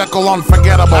 alphabetical,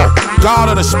 unforgettable. God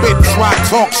of the spit, try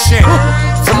talk shit.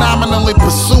 Phenomenally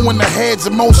pursuing the heads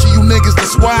of most of you niggas.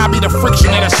 That's why I be the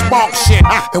friction that spark shit.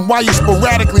 And why you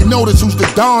sporadically notice who's the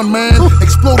Don man.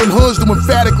 Exploding hoods to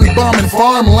emphatically bombing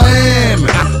farmland.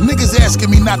 Niggas asking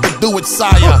me not to do it,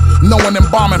 sire. Knowing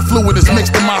embalming fluid is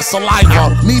mixed in my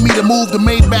saliva. Need me to move the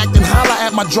Maybach, then holla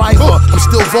at my driver. I'm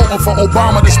still voting for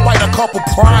Obama despite a couple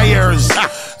priors.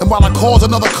 And while I cause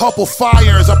another couple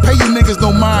fires, I pay you niggas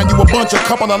no mind, you a bunch of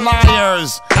couple of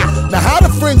liars. Now how the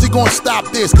frenzy gonna stop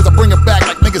this? Cause I bring it back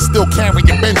like niggas still carrying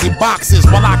Benzie boxes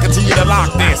while I continue to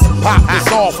lock this. Pop this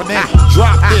off and then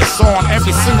drop this on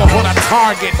every single hood I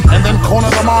target, and then corner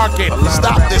the market.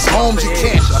 Stop this, Holmes, you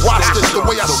can't watch this the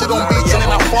way I sit on beats and then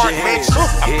I fart, bitch.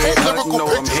 I paint lyrical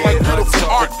pictures like beautiful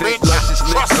art, bitch.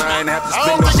 Trust me, I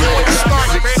don't think you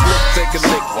understand, bitch. Take a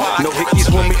lick, no hickeys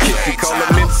when we kick it, call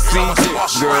them MC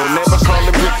girl, never call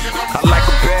it Ricky. I like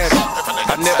a bad,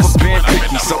 I never been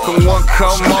picky, so can one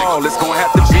come all, it's gonna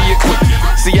have to be a quickie.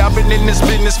 See, I've been in this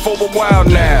business for a while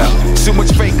now, too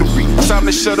much fakery, time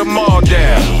to shut them all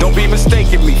down. Don't be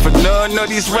mistaking me for none of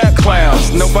these rap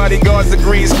clowns. Nobody guards the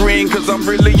green screen, cause I'm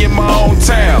really in my own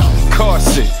town.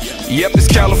 Carson, yep, it's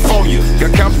California.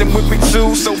 Got Compton with me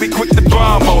too, so we quick to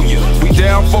bomb on you. We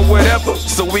down for whatever,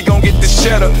 so we gon' get this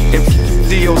cheddar. And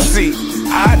DOC,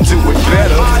 I do it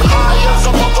better. High as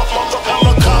a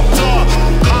helicopter.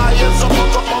 High as a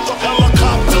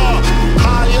helicopter.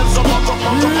 High as a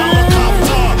helicopter.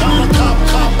 Helicopter.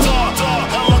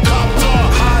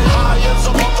 High as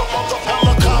a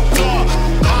helicopter.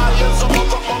 High as a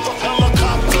helicopter.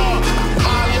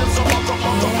 High as a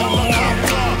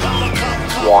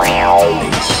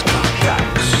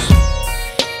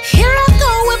Here I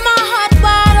go with my heart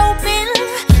wide open.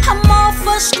 I'm all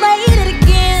frustrated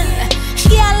again.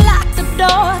 Yeah, I locked the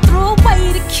door, threw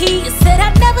away the key, said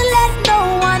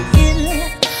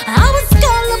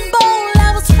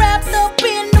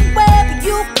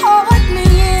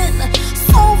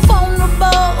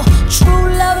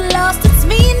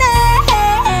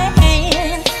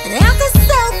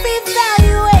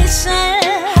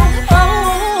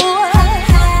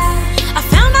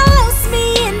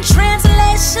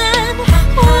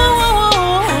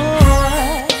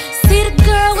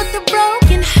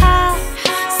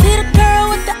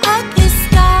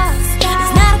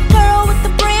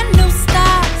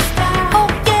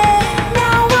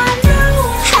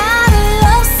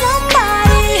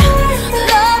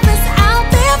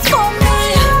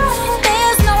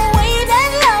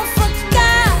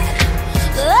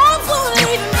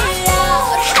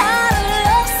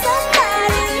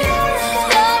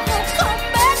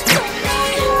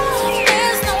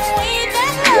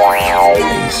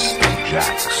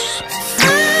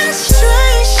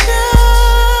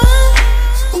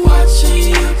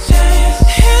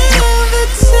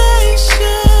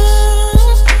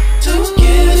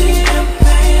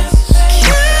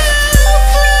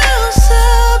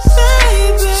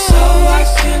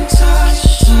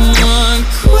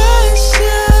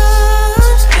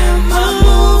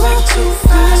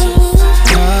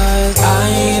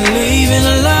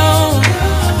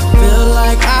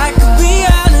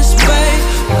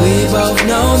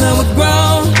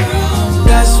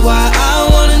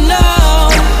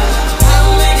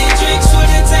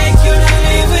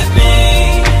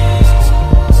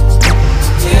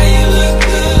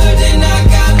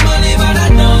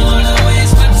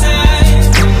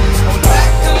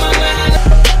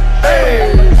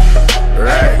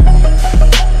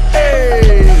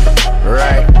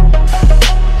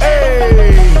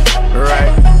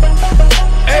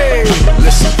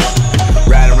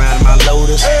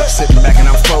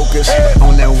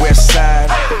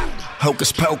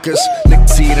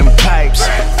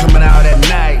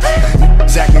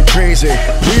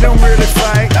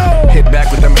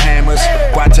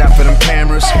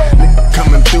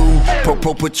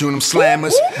po put you in them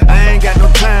slammers. I ain't got no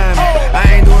time, I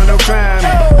ain't doing no crime.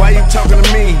 Why you talking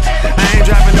to me? I ain't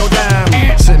dropping no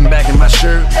dime. Sitting back in my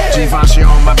shirt, Givenchy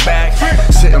on my back.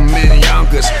 Sitting many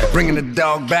youngers, bringing the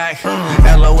dog back.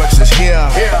 LOX is here,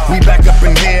 we back up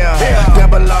in here.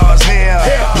 Double R's here,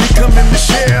 we coming to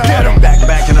share. I'm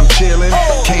back and I'm chilling.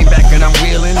 Came back and I'm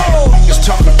wheeling. Just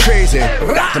talking crazy,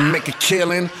 to make a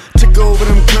killing. Took over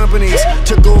them companies,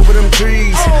 took over them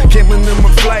trees. Giving them a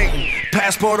flight,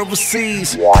 passport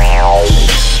overseas.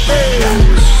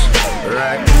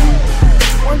 Right.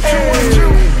 1, 2, 1, 2.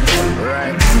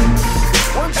 Right.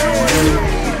 1, 2, 1, 2.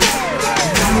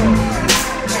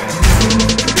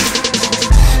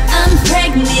 I'm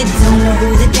pregnant, don't know who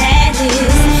the dad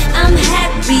is. I'm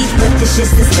happy, but this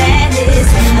just the status.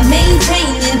 I'm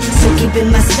maintaining, still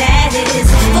keeping my status.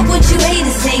 Fuck what you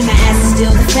haters say, my ass is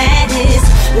still the fattest.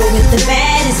 Roll with the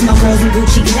baddest, my girls in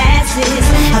Gucci glasses.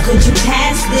 How could you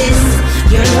pass this?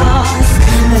 You're lost,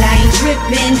 but I ain't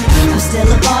tripping. I'm still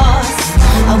a boss.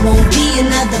 I won't be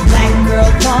another black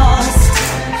girl lost.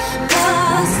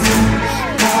 Lost,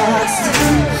 lost,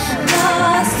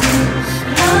 lost,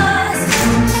 lost,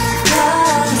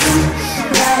 lost.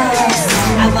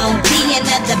 I won't be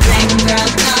another black girl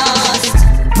lost.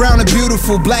 Brown and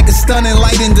beautiful, black and stunning,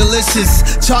 light and delicious.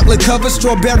 Chocolate covered,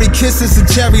 strawberry kisses and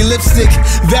cherry lipstick.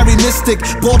 Very mystic,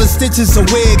 bald and stitches a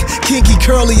wig. Kinky,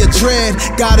 curly, a dread.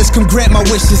 Goddess, come grant my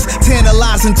wishes.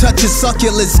 Tantalizing touches,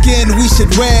 succulent skin, we should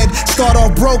wed. Start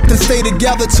off broke, then stay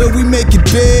together till we make it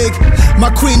big. My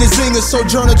queen is Inga,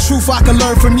 sojourner truth, I can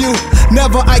learn from you.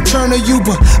 Never I turn to you,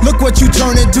 but look what you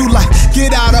turn and do. Like,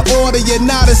 get out of order, you're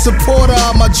not a supporter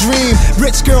of my dream.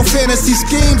 Rich girl fantasy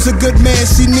schemes, a good man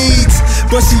she needs.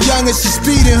 But she young and she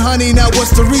speeding, honey, now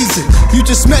what's the reason? You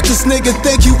just met this nigga,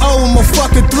 think you owe him a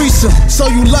fucking threesome. So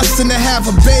you lustin' to have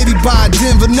a baby by a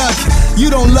Denver nugget. You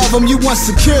don't love him, you want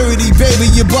security, baby,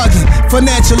 you're bugging.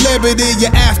 Financial liberty,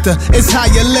 you're after, it's how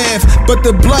you live. But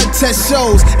the blood test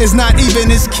shows it's not even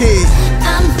his kid.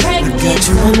 I'm pregnant, got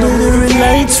you under the red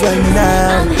lights right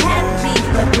now. I'm happy,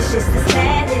 but this just the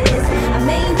status. I'm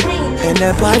maintaining, and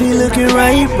that body looking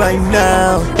right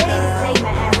now.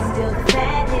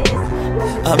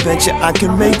 I bet you I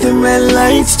can make the red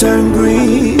lights turn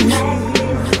green.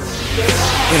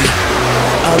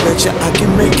 I bet you I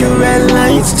can make your red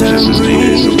lights turn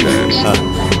green.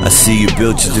 I see you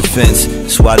built your defense.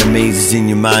 That's why the mazes in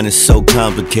your mind is so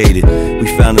complicated. We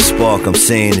found a spark, I'm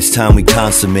saying it's time we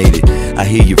consummate it. I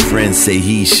hear your friends say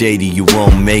he's shady, you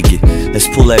won't make it. Let's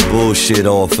pull that bullshit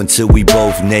off until we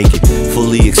both naked.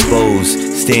 Fully exposed,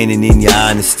 standing in your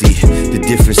honesty. The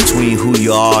difference between who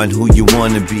you are and who you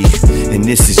wanna be. And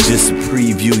this is just a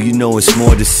preview, you know it's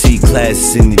more to see.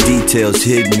 Classes in the details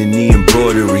hidden in the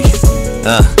embroidery.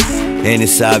 And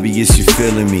it's obvious you're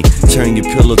feeling me. Turn your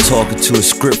pillow talking to a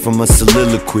script from a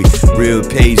soliloquy. Real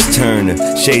page turner,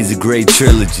 shades of grey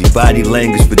trilogy. Body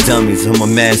language for dummies, I'm a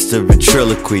master of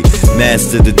ventriloquy.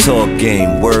 Master the talk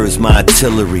game, words my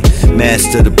artillery.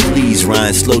 Master the please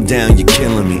rhyme, slow down, you're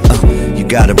killing me. You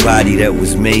got a body that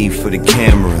was made for the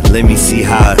camera. Let me see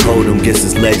how I hold him, guess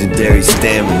it's legendary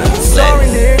stamina. Sorry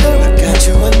nigga, I got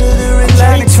you under the red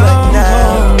lights right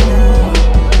now.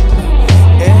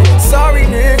 Yeah, sorry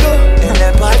nigga.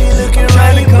 Body looking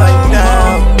right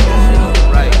now.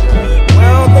 Right.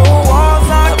 Well, the walls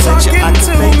are talking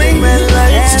to me,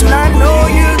 and I know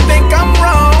you think I'm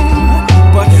wrong,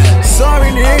 but sorry,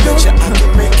 nigga. I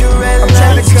can make your red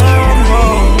lights turn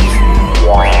home.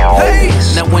 Hey.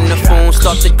 Now when the phone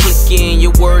start to click in,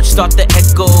 your words start to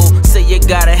echo. Say you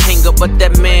gotta hang up, but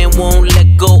that man won't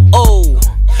let go. Oh.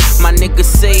 My niggas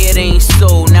say it ain't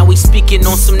so. Now we speaking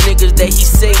on some niggas that he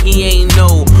say he ain't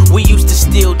know. We used to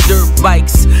steal dirt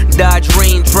bikes, dodge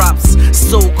raindrops.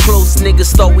 So close,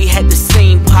 niggas thought we had the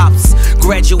same pops.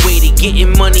 Graduated,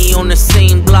 getting money on the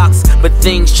same blocks. But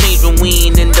things change when we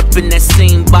ain't end up in that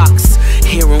same box.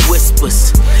 Hearing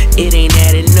whispers, it ain't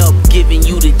adding up. Giving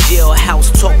you the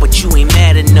jailhouse talk, but you ain't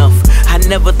mad enough. I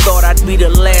never thought I'd be the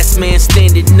last man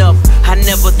standing up. I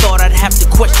never thought I'd have to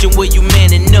question were you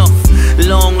man enough.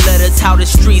 Long letters, how the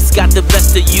streets got the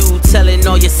best of you. Telling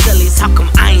all your cellies, how come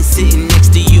I ain't sitting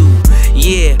next to you?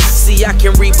 Yeah, see I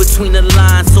can read between the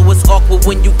lines, so it's awkward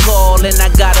when you call and I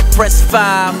gotta press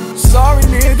 5. Sorry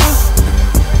nigga,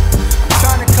 I'm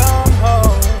trying to come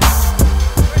home.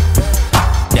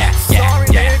 Sorry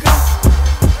nigga,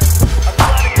 I'm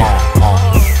trying to come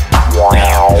home.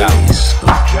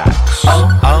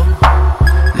 Oh,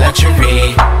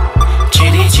 luxury.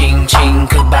 Chitty ching ching,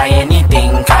 could buy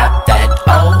anything, cop that.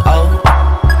 Oh,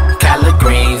 collard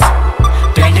greens,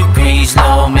 3 degrees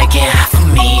low, make it hot for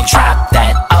me, drop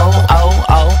that. Oh,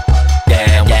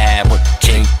 yeah, what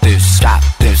change this, stop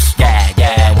this,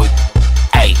 yeah,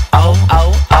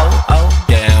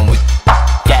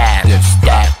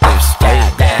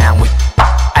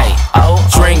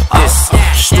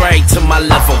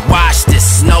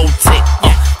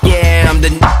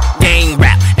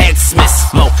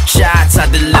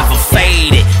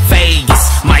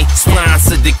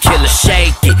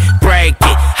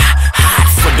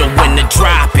 know when to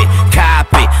drop it, cop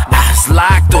it. Eyes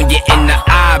locked on you in the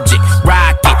object.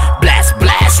 Rock it, blast,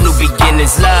 blast, new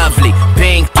beginnings, lovely.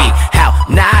 Pinky, how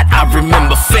not? I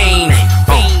remember fiending.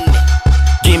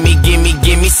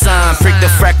 Gimme some. Prick the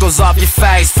freckles off your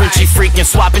face. Frenchy freaking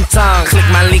swapping tongue. Click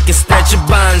my link and stretch your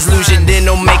buns. Lose your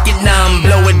dental, make it numb.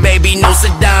 Blow it, baby, no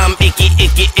Saddam. Icky,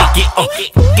 icky, icky.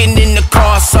 Fucking in the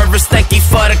car service. Thank you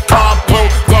for the carpool.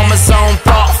 Chromosome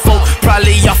thoughtful.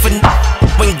 Probably off a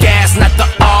when gas, not the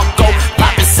arco.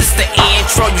 Poppin' sister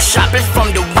intro. You shopping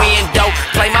from the window.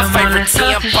 Play my favorite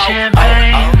tempo.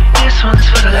 This one's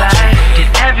for the life.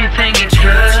 Did everything is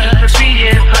good. Be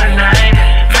here for the night.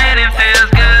 Man, it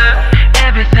feels good.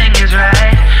 Everything is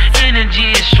right.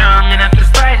 Energy is strong enough to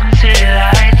brighten city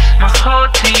lights. My whole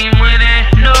team winning.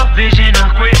 No vision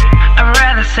or quit. I'd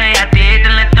rather say I did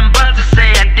than let them buzzers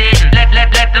say I didn't.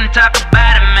 Let them talk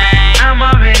about it, man. I'm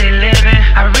already living.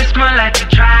 I risk my life to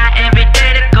try every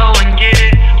day to go and get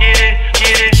it, get it,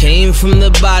 get it. Came from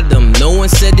the bottom, no one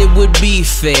said it would be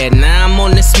fair. Now I'm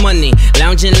on this money,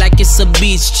 lounging like it's a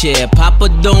beach chair. Papa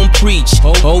don't preach,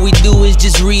 all we do is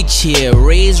just reach here.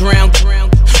 Raise round,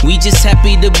 we just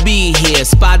happy to be here.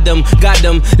 Spot them, got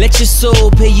them, let your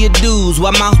soul pay your dues.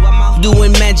 While my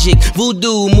doing magic,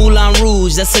 voodoo, Moulin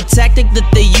Rouge. That's a tactic that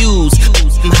they use.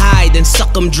 I'm high, then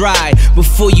suck them dry.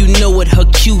 Before you know it, her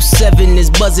Q7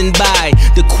 is buzzing by.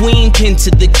 The queen pin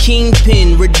to the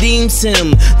kingpin redeems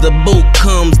him. The boat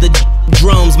comes, the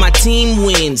drums, my team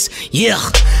wins. Yeah,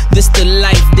 this the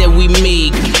life that we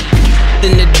make.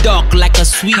 In the dark like a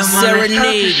sweet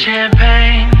serenade.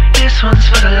 Champagne, this one's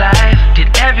for the life.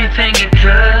 Did everything it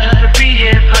could. Be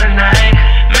here for the night.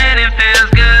 Man, it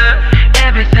feels good.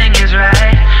 Everything is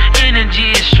right. Energy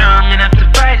is strong enough to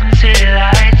brighten city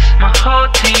lights. My whole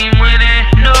team winning.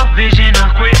 No vision or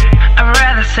quit. I'd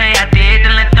rather say I did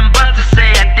than let them buzzers say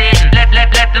I didn't.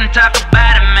 Let them talk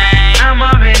about it, man. I'm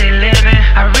already living.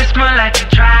 I risk my life to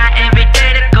try every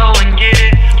day to go and get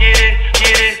it, get it,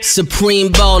 get it. Supreme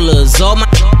ballers, all my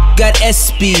got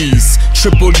SBs.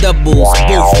 Triple doubles,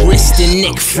 both wrist and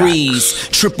neck freeze.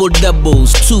 Triple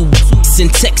doubles, 2 boots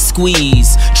and tech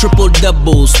squeeze. Triple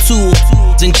doubles, 2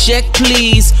 and check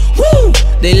please. Woo!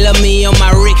 They love me on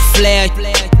my Ric Flair.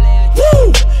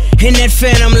 Woo! In that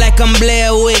phantom like I'm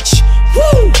Blair Witch.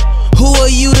 Woo! Who are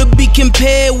you to be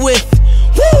compared with?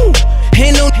 Woo!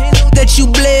 Ain't no that you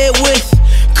bled with.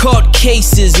 Caught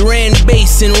cases, ran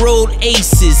base and rolled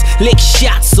aces. Lick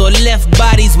shots or left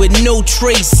bodies with no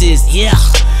traces. Yeah,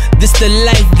 this the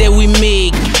life that we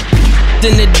make.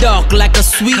 In the dark like a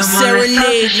sweet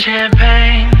serenade.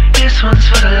 Champagne, this one's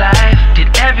for the life.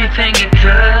 Did everything it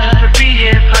could. Be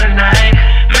here for the night.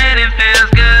 Man, it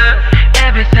feels good.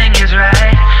 Everything is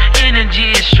right.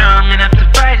 Energy is strong enough to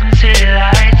brighten city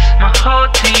lights. My whole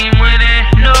team winning.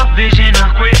 No vision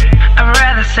or quit. I'd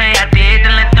rather say I did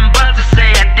than let them buzzers say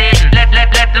I didn't. Let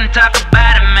them talk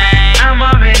about it, man. I'm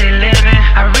already living.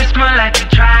 I risk my life to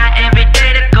try every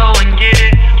day to go and get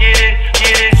it, get it,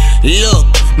 get it. Look,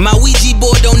 my Ouija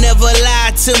board don't ever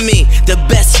lie to me. The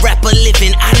best rapper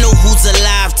living, I know who's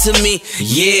alive to me.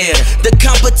 Yeah, the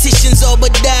competition's all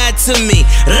but died to me.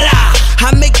 Rah,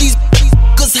 I make these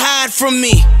niggas hide from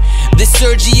me. This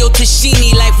Sergio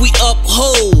Tashini life we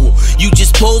uphold. You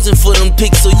just posing for them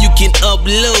pics so you can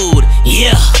upload.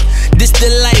 Yeah, this the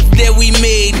life that we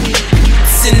made.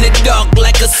 It's in the dark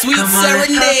like a sweet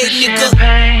serenade, nigga.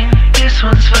 Champagne, this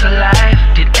one's for the life.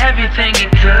 Did everything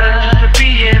it could.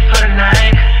 Be here for the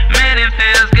night. Man, it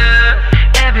feels good.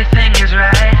 Everything is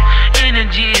right.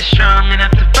 Energy is strong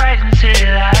enough to brighten city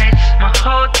lights. My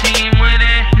whole team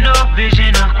winning. No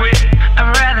vision or quit.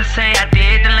 I'd rather say I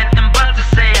did than let them buzzers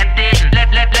say I didn't.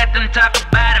 Let them talk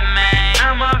about it, man.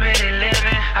 I'm already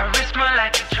living. I risk my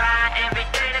life to try every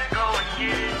day to go and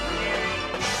get it.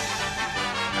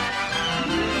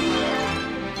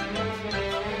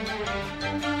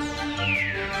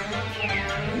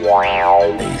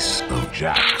 Ace of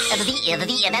Jacks.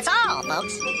 That's all,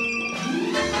 folks.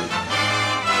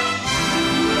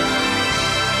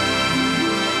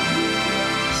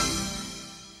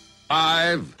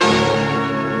 Five,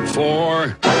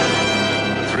 4,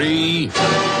 3,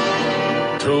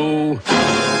 2,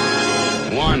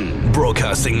 1.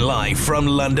 Broadcasting live from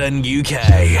London, UK.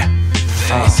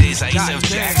 This is Ace of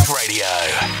Jacks Radio.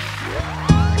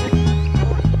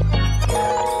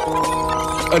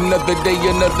 Another day,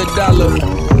 another dollar.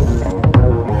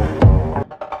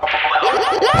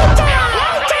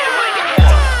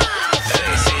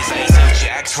 This is Ace of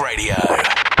Jacks Radio.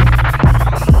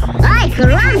 Ay,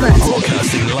 caramba!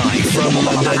 Broadcasting live from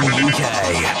London, UK.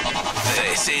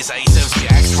 This is Ace of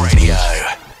Jacks Radio.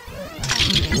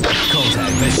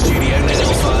 Contact the studio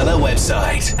now via the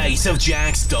website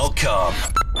aceofjacks.com.